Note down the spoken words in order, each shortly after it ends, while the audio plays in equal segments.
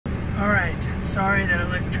sorry that I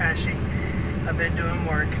look trashy. I've been doing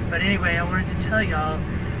work. But anyway, I wanted to tell y'all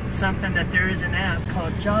something, that there is an app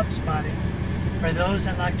called Job Spotting for those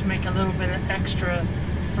that like to make a little bit of extra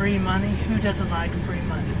free money. Who doesn't like free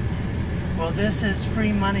money? Well, this is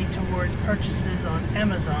free money towards purchases on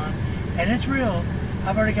Amazon, and it's real.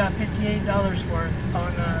 I've already got $58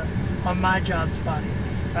 worth on my Job Spotting.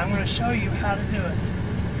 But I'm going to show you how to do it.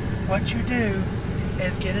 What you do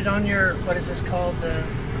is get it on your, what is this called, the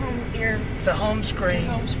home screen.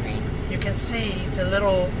 Home screen. You can see the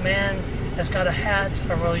little man that's got a hat,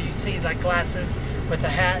 or well, you see like glasses with a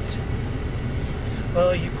hat.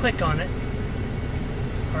 Well, you click on it.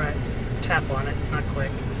 All right, tap on it, not click.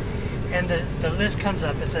 And the list comes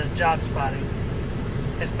up. It says Job Spotting.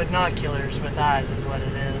 It's binoculars with eyes is what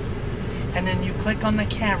it is. And then you click on the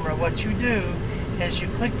camera. What you do is you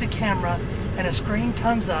click the camera and a screen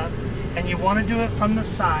comes up, and you want to do it from the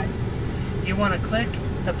side. You want to click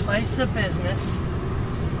the place of business.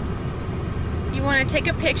 You want to take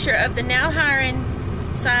a picture of the now hiring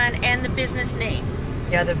sign and the business name.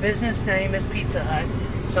 Yeah, the business name is Pizza Hut,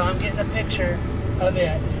 so I'm getting a picture of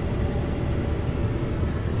it.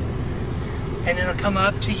 And it'll come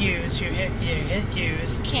up to use. You hit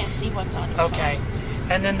use. Can't see what's on your Okay.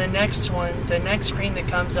 phone. And then the next one, the next screen that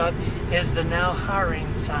comes up is the now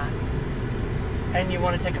hiring sign. And you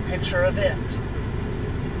want to take a picture of it.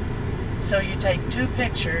 So you take 2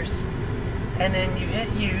 pictures, and then you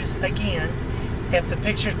hit use again. If the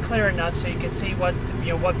picture's clear enough so you can see what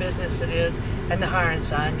business it is and the hiring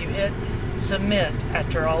sign, you hit submit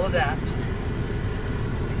after all of that.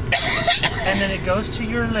 And then it goes to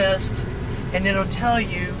your list, and it'll tell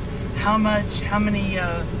you how many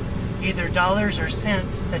either dollars or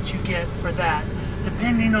cents that you get for that,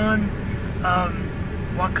 depending on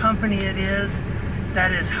what company it is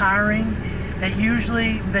that is hiring. They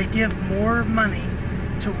give more money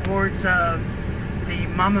towards the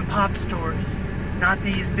mom and pop stores, not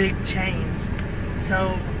these big chains.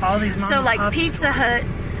 So all these mom and like pop Pizza stores, Hut,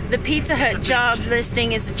 the Pizza Hut job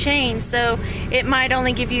listing is a chain, so it might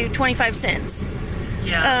only give you 25 cents.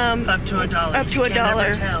 yeah, up to $1. Up to You can't $1.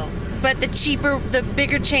 never tell. But the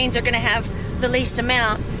bigger chains are going to have the least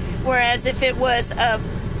amount. Whereas if it was a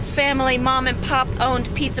family mom and pop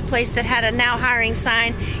owned pizza place that had a now hiring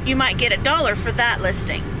sign, you might get $1 for that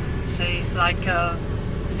listing. See, like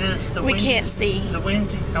this, the We Wendy's, can't see. The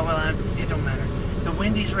Wendy's, oh well, it don't matter. The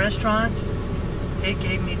Wendy's restaurant, it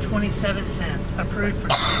gave me 27 cents, approved for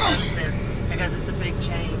 27 cents, because it's a big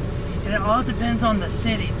chain. And it all depends on the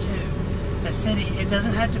city too. The city, it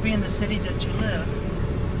doesn't have to be in the city that you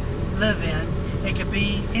live in. It could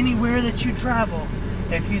be anywhere that you travel.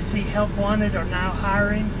 If you see help wanted or now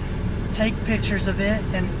hiring, take pictures of it,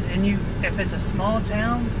 and if it's a small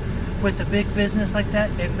town with a big business like that,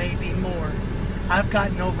 it may be more. I've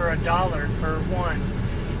gotten over $1 for one.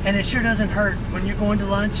 And it sure doesn't hurt when you're going to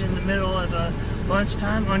lunch in the middle of a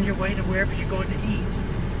lunchtime on your way to wherever you're going to eat.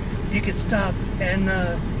 You could stop and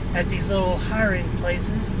at these little hiring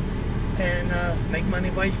places and make money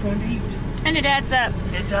while you're going to eat. And it adds up.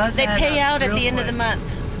 It does. They pay out at real the end of the quick.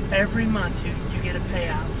 month. Every month you get a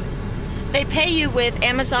payout. They pay you with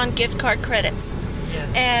Amazon gift card credits.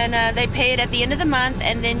 Yes. And they pay it at the end of the month,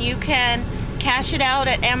 and then you can cash it out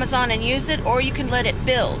at Amazon and use it, or you can let it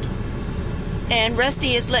build. And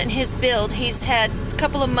Rusty is letting his build. He's had a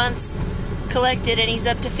couple of months collected, and he's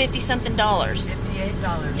up to $50-something.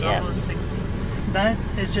 $58, Yep. almost 60. That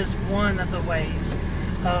is just one of the ways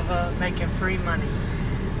of making free money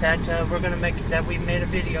that that we made a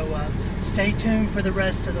video of. Stay tuned for the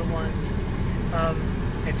rest of the ones,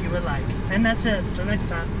 if you would like. And that's it. Till next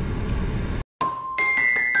time.